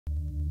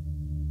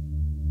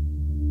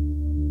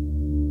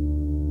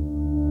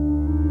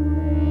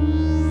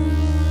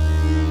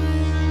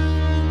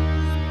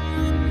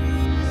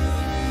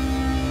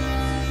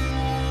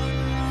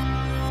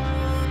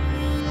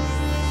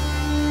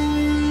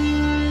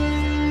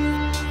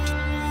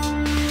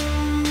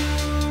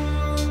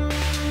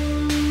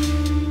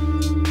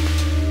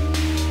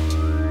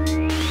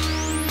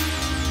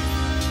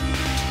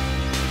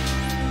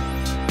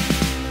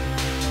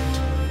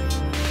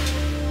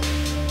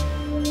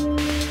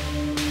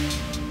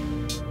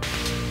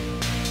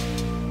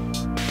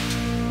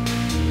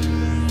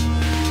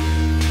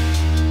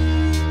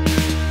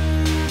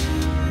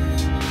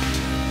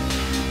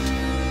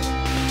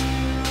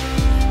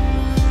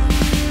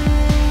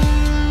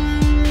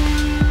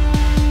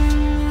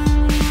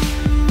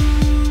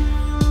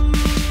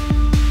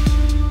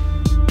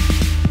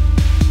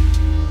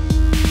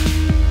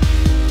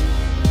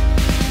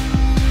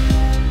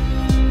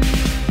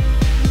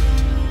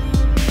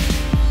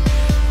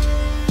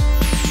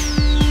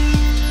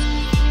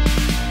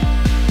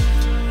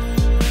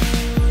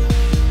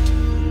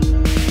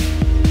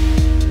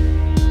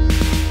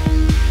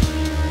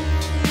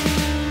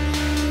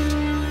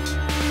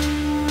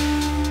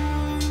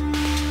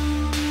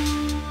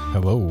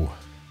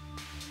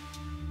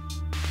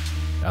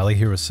Ali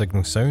here with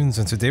Signal Sounds,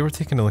 and today we're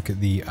taking a look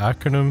at the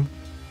ACRONYM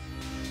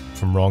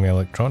from Worng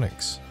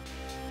Electronics.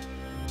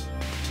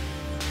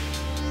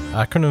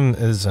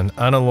 ACRONYM is an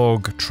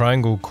analog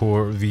triangle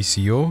core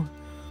VCO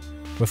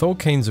with all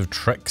kinds of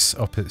tricks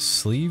up its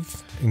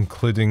sleeve,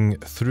 including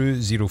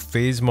through zero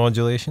phase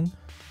modulation,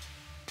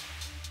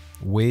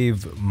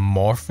 wave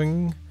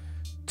morphing,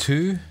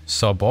 2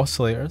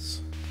 suboscillators,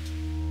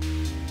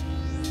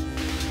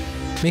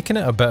 making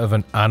it a bit of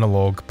an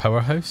analog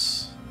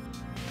powerhouse.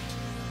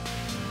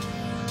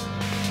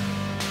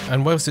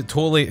 And whilst it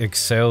totally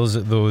excels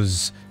at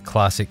those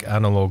classic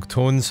analog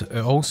tones, it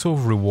also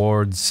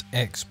rewards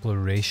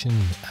exploration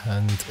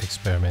and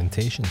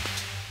experimentation.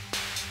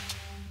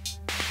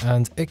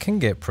 And it can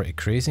get pretty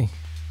crazy.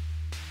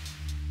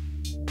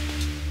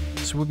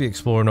 So we'll be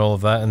exploring all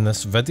of that in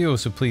this video,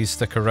 so please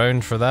stick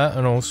around for that,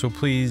 and also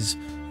please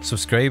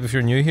subscribe if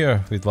you're new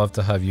here. We'd love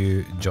to have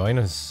you join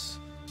us.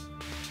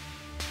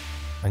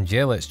 And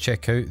yeah, let's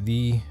check out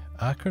the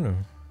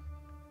ACRONYM.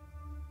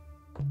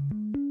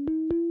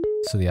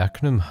 So the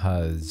ACRONYM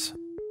has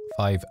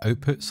 5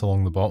 outputs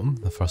along the bottom.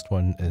 The first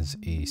one is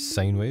a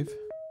sine wave.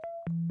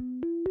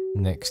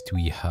 Next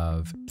we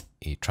have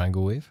a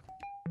triangle wave.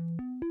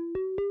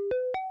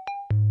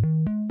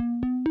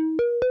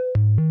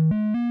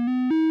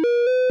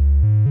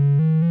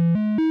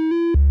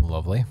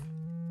 Lovely.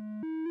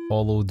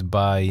 Followed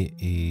by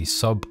a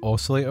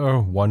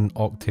sub-oscillator 1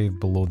 octave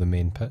below the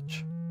main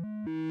pitch.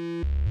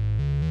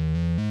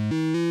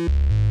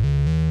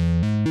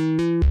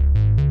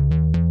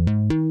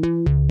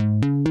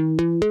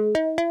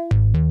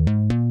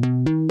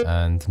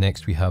 And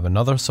next we have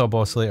another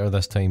sub-oscillator,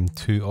 this time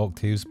 2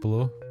 octaves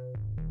below.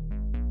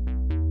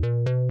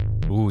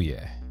 Oh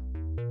yeah.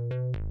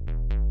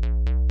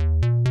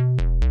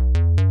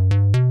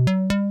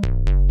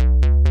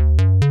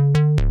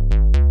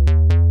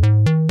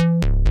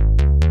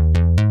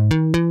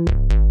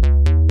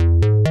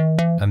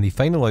 And the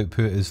final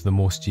output is the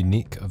most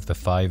unique of the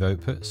 5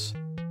 outputs.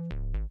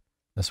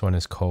 This one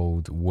is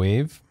called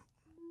wave.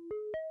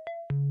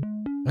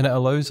 And it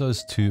allows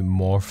us to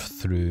morph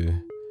through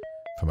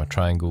from a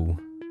triangle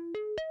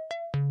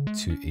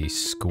to a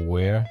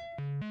square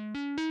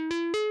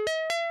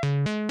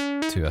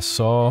to a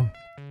saw,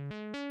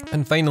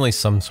 and finally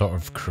some sort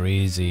of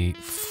crazy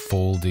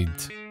folded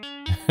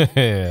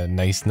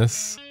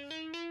niceness.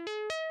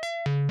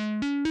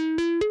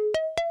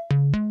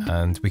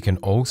 And we can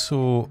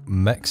also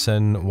mix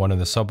in one of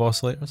the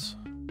sub-oscillators.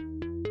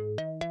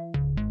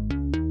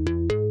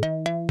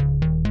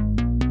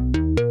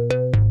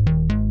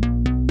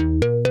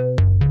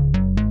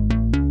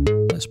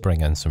 Let's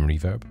bring in some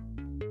reverb.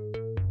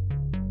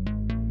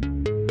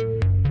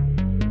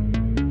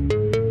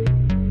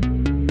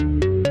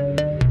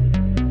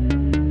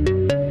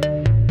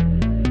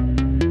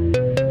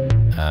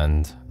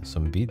 And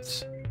some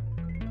beats.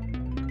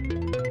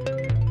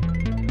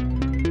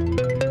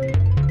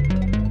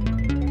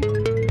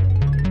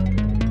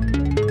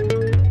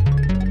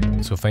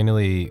 So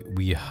finally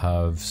we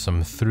have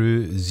some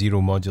through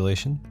zero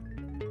modulation.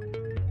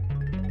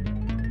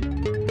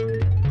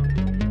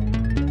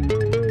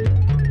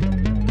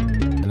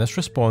 And this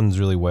responds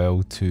really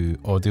well to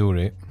audio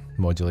rate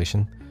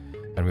modulation,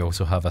 and we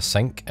also have a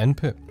sync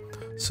input.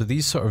 So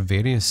these sort of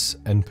various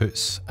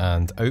inputs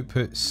and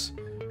outputs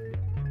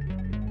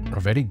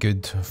are very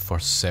good for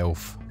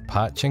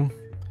self-patching,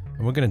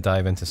 and we're going to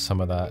dive into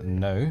some of that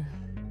now.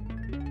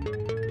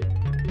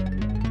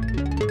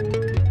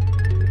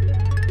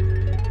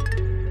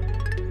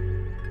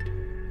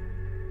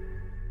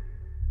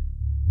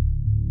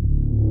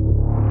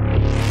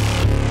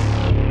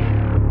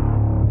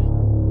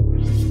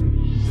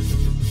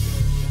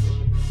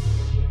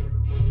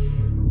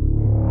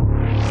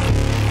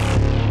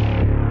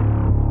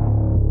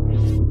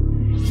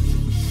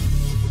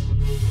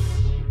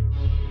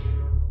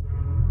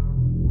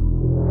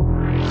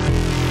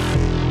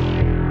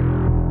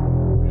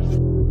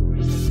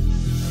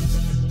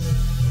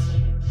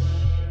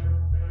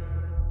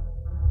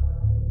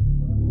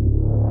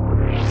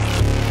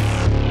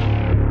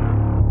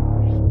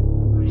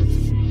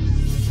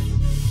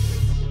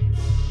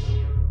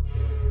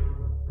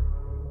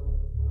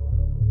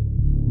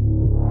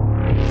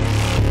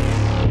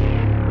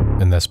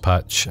 In this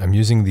patch, I'm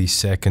using the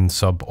second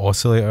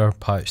sub-oscillator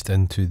patched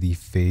into the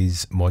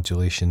phase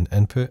modulation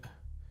input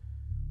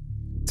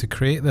to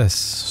create this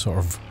sort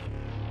of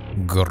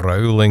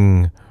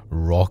growling,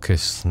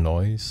 raucous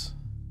noise.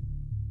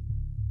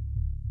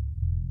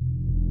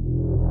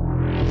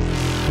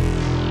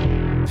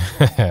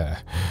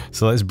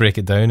 So let's break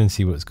it down and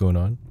see what's going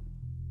on.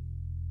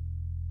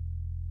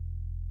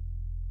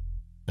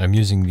 I'm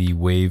using the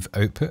wave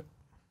output,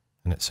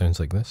 and it sounds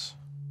like this.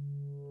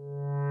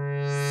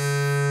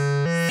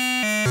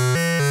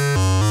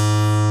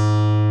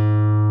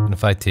 And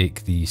if I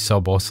take the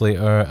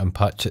sub-oscillator and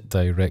patch it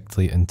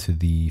directly into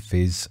the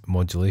phase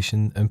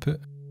modulation input,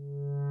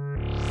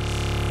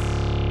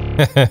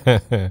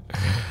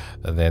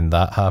 then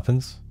that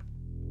happens.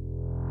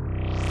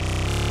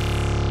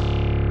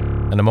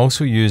 And I'm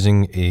also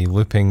using a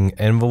looping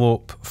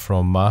envelope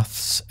from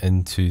maths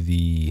into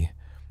the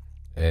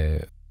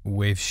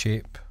wave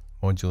shape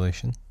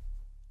modulation.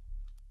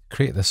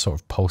 Create this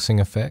sort of pulsing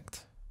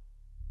effect.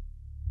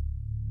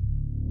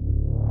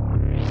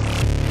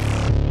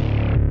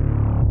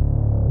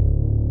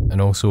 And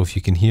also, if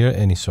you can hear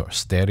any sort of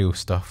stereo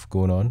stuff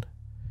going on,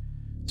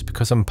 it's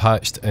because I'm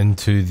patched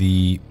into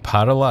the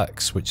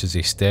parallax, which is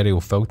a stereo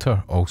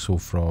filter, also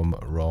from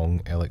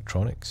Worng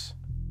Electronics.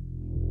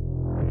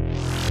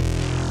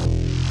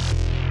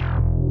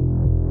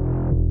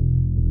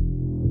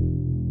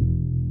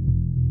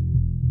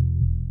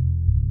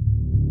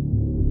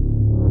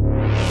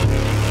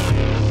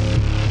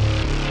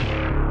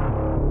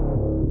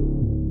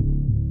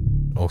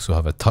 Also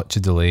have a touch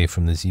of delay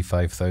from the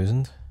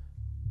Z5000.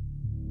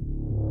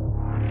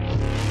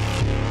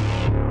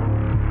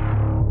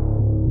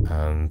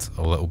 And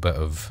a little bit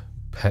of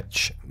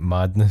pitch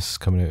madness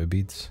coming out of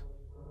beads.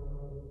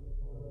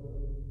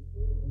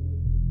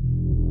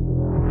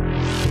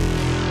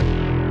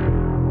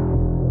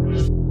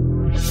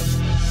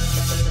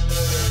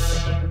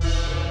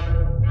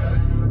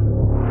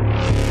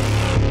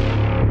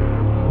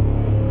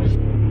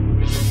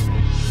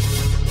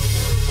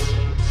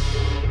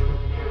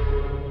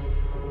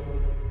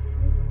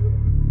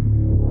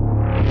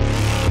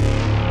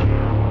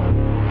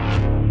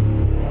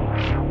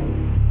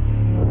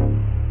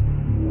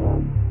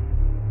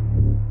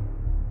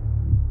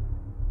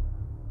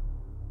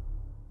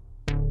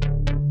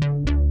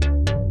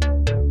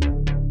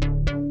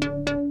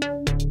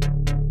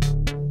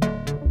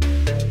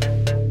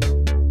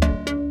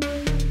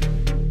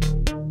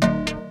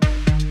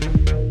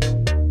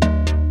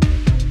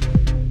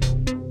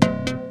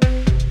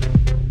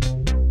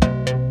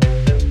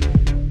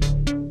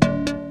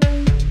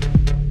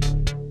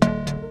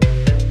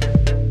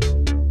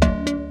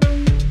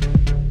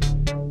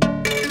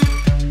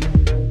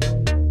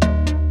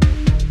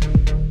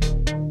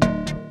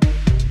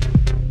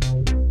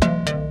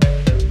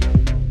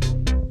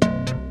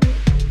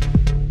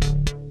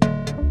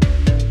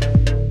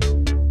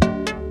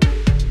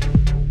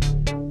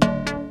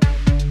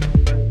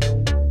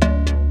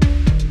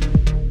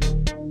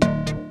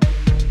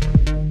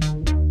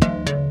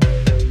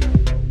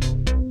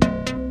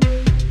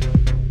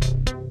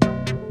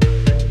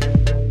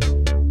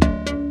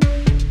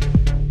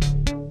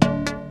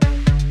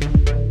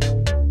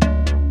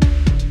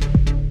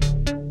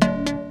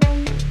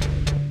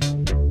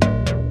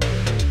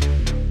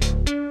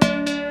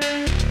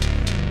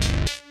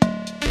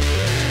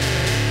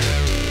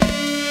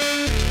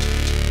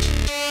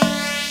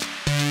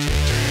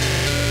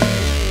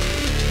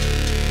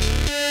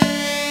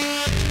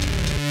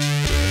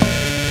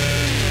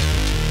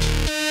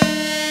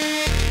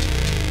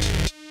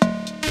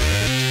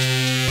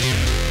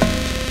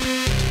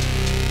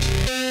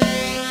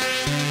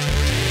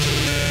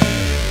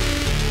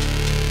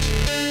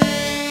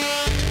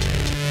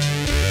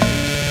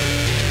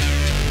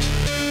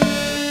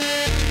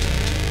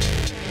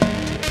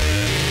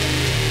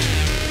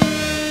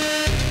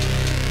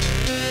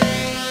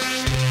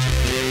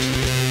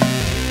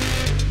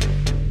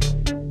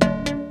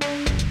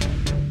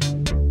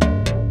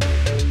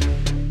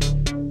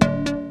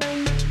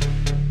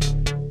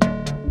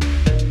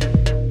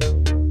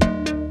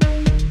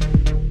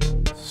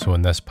 So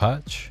in this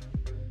patch,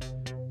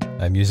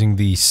 I'm using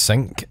the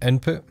sync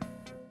input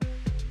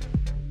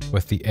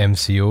with the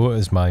MCO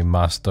as my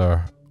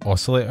master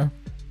oscillator.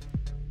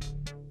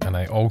 And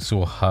I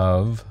also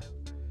have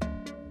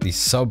the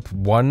sub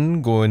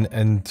 1 going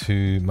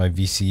into my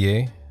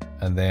VCA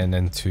and then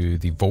into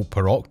the volt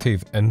per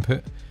octave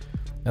input.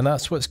 And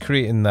that's what's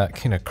creating that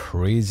kind of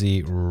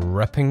crazy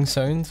ripping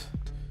sound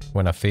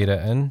when I fade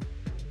it in.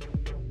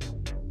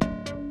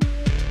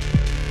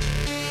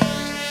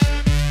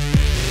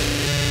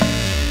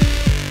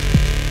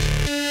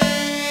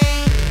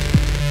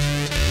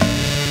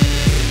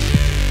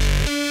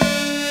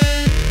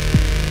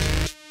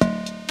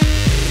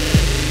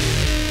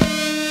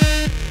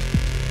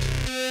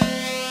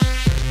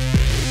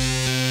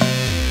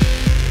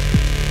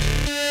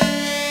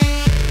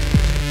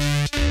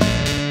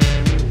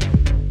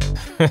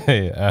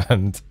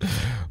 And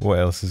what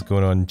else is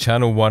going on?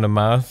 Channel 1 of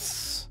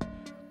maths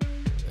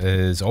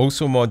is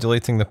also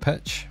modulating the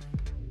pitch,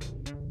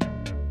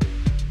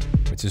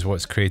 which is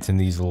what's creating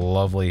these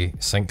lovely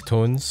sync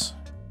tones.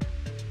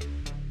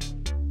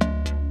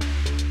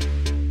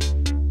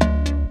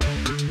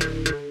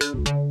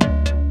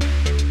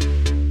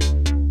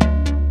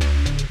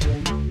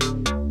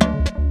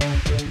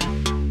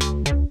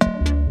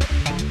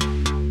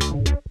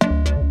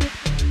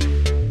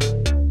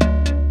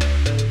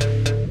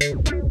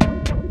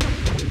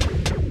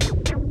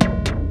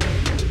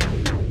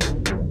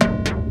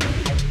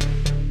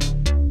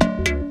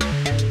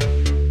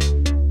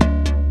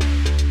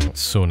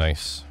 So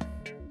nice.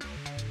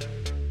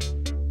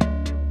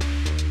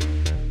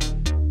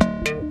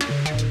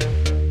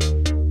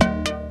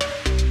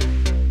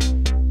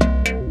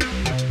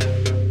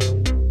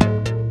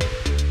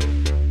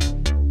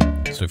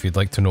 So if you'd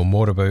like to know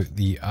more about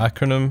the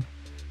ACRONYM,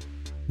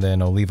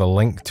 then I'll leave a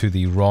link to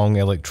the Worng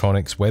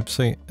Electronics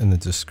website in the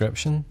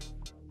description.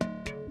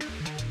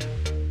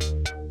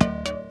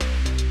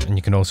 And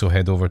you can also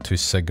head over to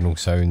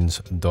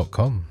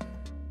signalsounds.com.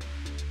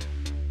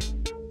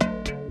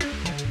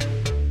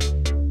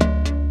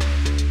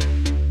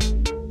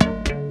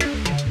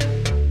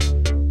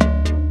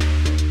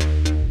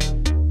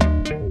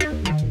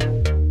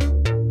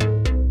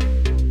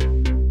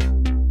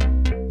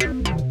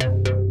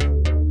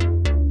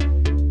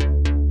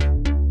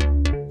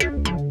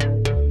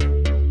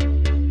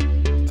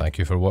 Thank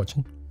you for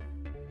watching.